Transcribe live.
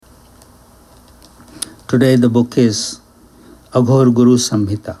Today the book is Aghor Guru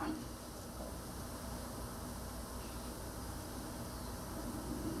Samhita.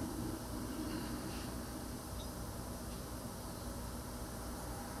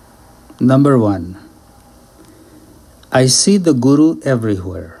 Number 1. I see the Guru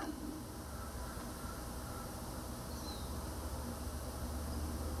everywhere.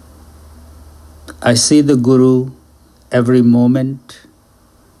 I see the Guru every moment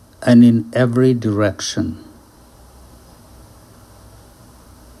and in every direction.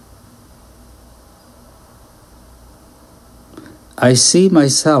 I see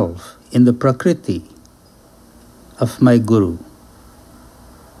myself in the Prakriti of my Guru.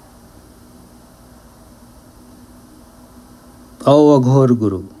 O Aghor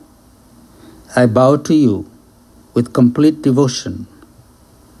Guru, I bow to you with complete devotion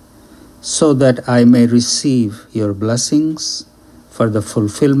so that I may receive your blessings for the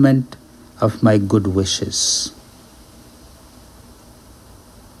fulfillment of my good wishes.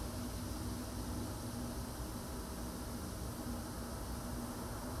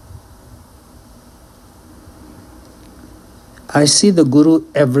 I see the Guru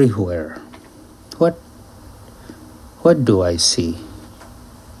everywhere. What do I see?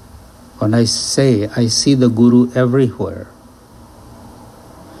 When I say I see the Guru everywhere,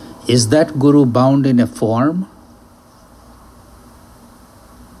 is that Guru bound in a form?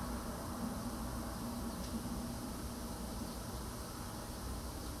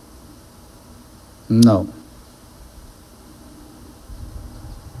 No.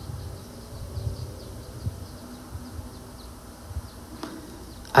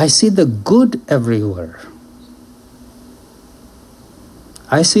 I see the good everywhere.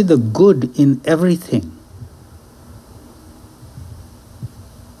 I see the good in everything.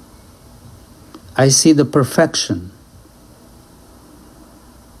 I see the perfection.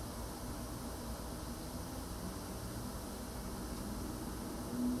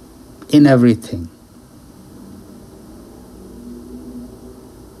 In everything.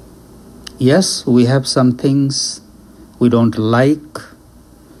 Yes, we have some things we don't like.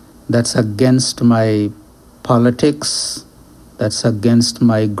 That's against my politics. That's against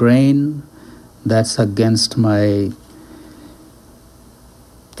my grain. That's against my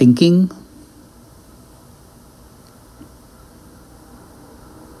thinking.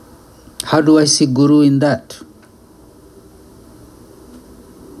 How do I see Guru in that?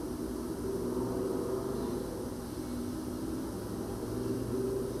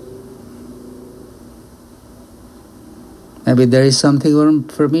 Maybe there is something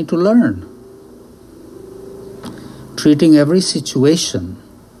for me to learn. Treating every situation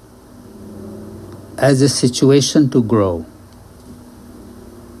as a situation to grow,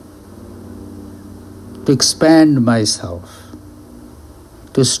 to expand myself,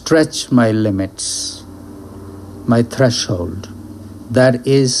 to stretch my limits, my threshold. That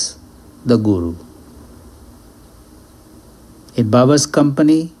is the Guru. In Baba's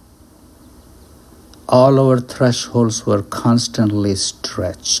company, all our thresholds were constantly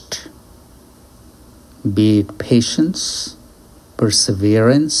stretched. Be it patience,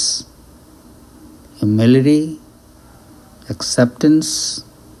 perseverance, humility, acceptance,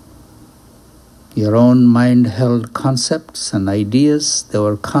 your own mind-held concepts and ideas, they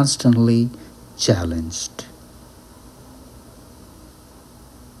were constantly challenged.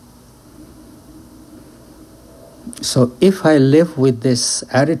 So if I live with this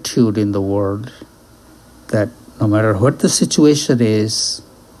attitude in the world, that no matter what the situation is,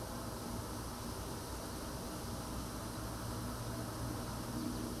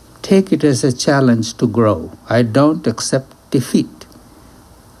 take it as a challenge to grow. I don't accept defeat.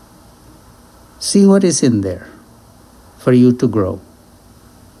 See what is in there for you to grow.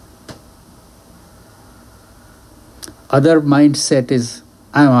 Other mindset is,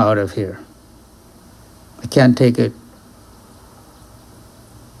 I'm out of here. I can't take it.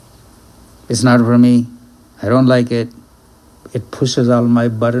 It's not for me. I don't like it. It pushes all my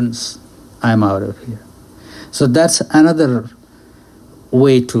buttons. I'm out of here. So that's another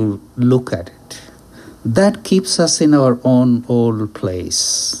way to look at it. That keeps us in our own old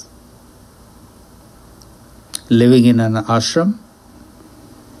place. Living in an ashram,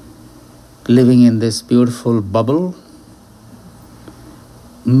 living in this beautiful bubble,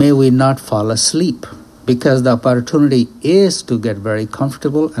 may we not fall asleep, because the opportunity is to get very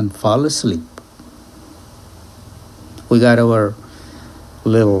comfortable and fall asleep. We got our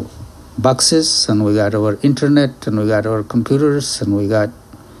little boxes, and we got our internet, and we got our computers, and we got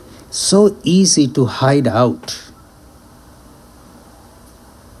so easy to hide out.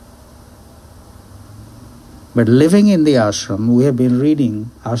 But living in the ashram, we have been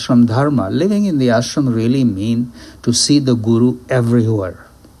reading ashram dharma, living in the ashram really means to see the Guru everywhere.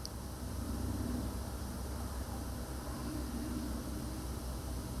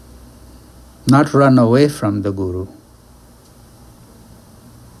 Not run away from the Guru.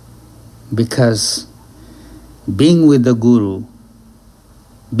 Because being with the Guru,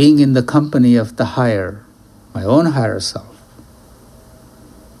 being in the company of the higher, my own higher self,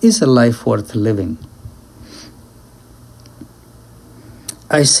 is a life worth living.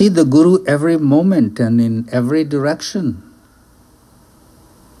 I see the Guru every moment and in every direction.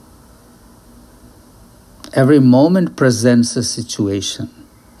 Every moment presents a situation.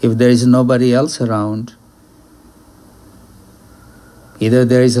 If there is nobody else around, either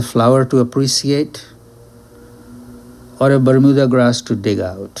there is a flower to appreciate or a Bermuda grass to dig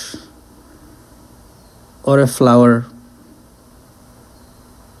out, or a flower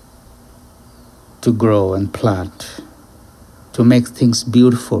to grow and plant, to make things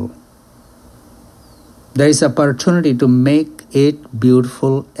beautiful. There is opportunity to make it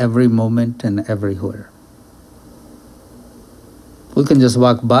beautiful every moment and everywhere. We can just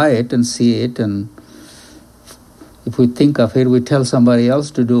walk by it and see it, and if we think of it, we tell somebody else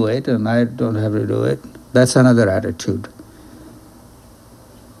to do it, and I don't have to do it. That's another attitude.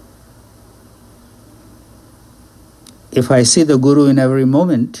 If I see the Guru in every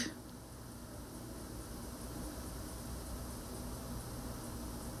moment,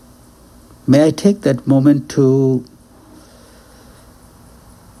 may I take that moment to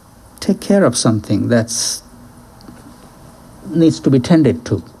take care of something that needs to be tended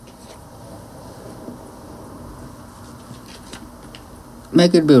to.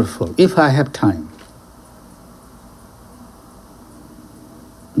 Make it beautiful, if I have time.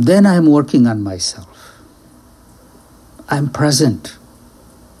 Then I'm working on myself. I'm present.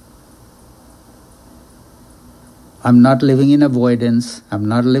 I'm not living in avoidance. I'm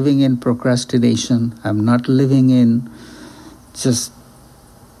not living in procrastination. I'm not living in just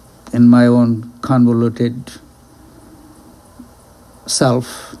in my own convoluted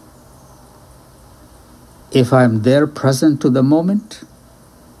self. If I'm there present to the moment,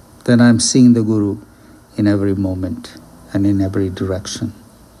 then I'm seeing the Guru in every moment and in every direction.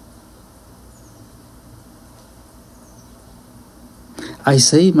 I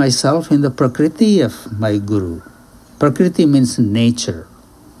see myself in the prakriti of my Guru. Prakriti means nature.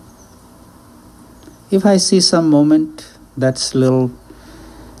 If I see some moment that's a little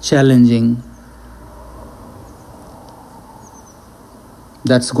challenging,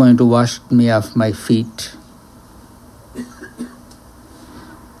 that's going to wash me off my feet,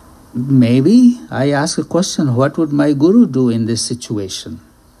 maybe I ask a question, what would my Guru do in this situation?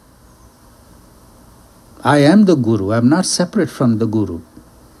 I am the Guru, I'm not separate from the Guru.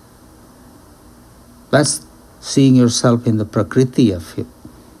 That's seeing yourself in the prakriti of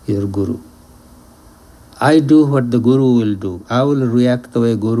your Guru. I do what the Guru will do. I will react the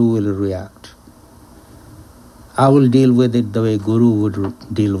way Guru will react. I will deal with it the way Guru would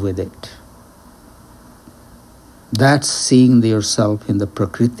deal with it. That's seeing yourself in the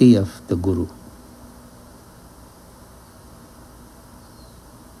prakriti of the Guru.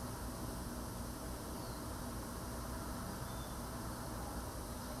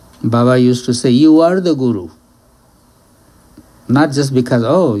 Baba used to say, you are the Guru. Not just because,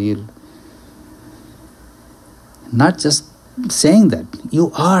 not just saying that.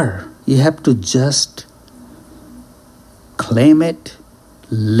 You are. You have to just claim it,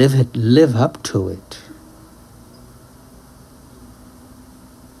 live up to it.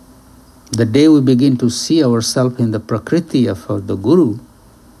 The day we begin to see ourselves in the prakriti of the Guru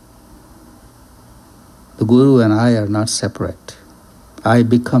and I are not separate. I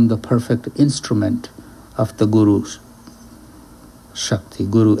become the perfect instrument of the Guru's Shakti,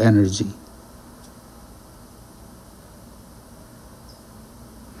 Guru energy.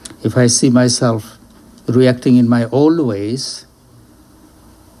 If I see myself reacting in my old ways,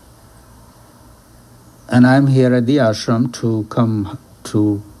 and I'm here at the ashram to come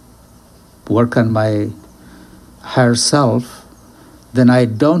to work on my higher self, then I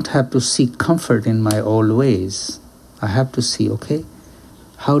don't have to seek comfort in my old ways. I have to see,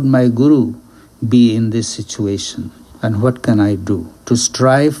 how would my Guru be in this situation? And what can I do to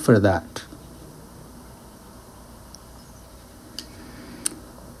strive for that?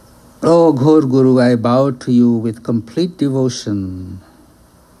 Oh, Ghor Guru, I bow to you with complete devotion.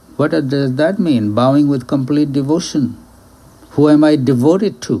 What does that mean, bowing with complete devotion? Who am I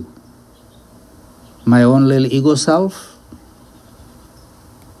devoted to? My own little ego self?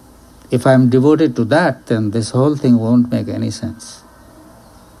 If I'm devoted to that, then this whole thing won't make any sense.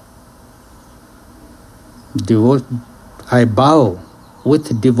 I bow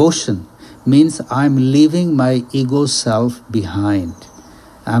with devotion means I'm leaving my ego self behind.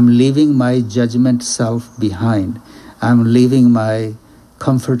 I'm leaving my judgment self behind. I'm leaving my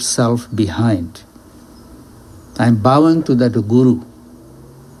comfort self behind. I'm bowing to that Guru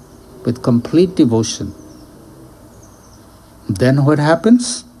with complete devotion. Then what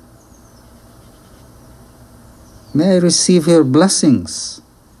happens? May I receive your blessings.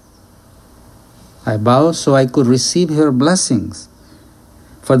 I bow so I could receive your blessings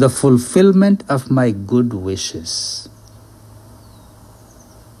for the fulfillment of my good wishes.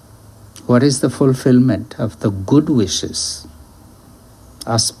 What is the fulfillment of the good wishes?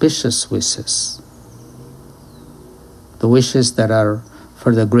 Auspicious wishes. The wishes that are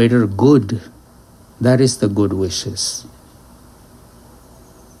for the greater good. That is the good wishes.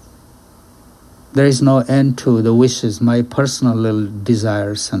 There is no end to the wishes, my personal little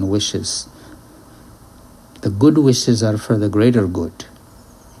desires and wishes. The good wishes are for the greater good.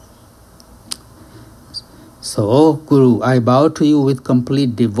 So, oh Guru, I bow to you with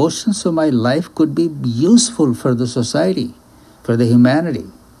complete devotion so my life could be useful for the society, for the humanity.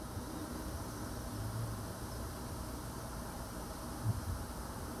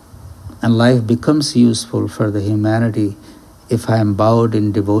 And life becomes useful for the humanity if I am bowed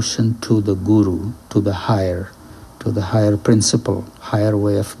in devotion to the Guru, to the higher principle, higher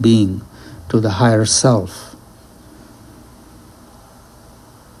way of being, to the higher self.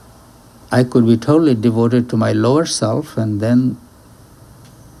 I could be totally devoted to my lower self, and then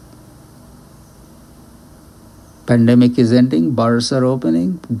pandemic is ending, bars are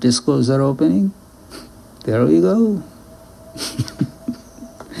opening, discos are opening. There we go.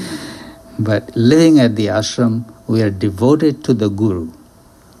 But living at the ashram, we are devoted to the Guru,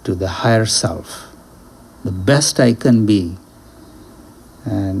 to the higher self, the best I can be.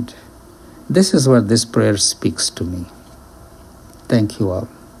 And this is what this prayer speaks to me. Thank you all.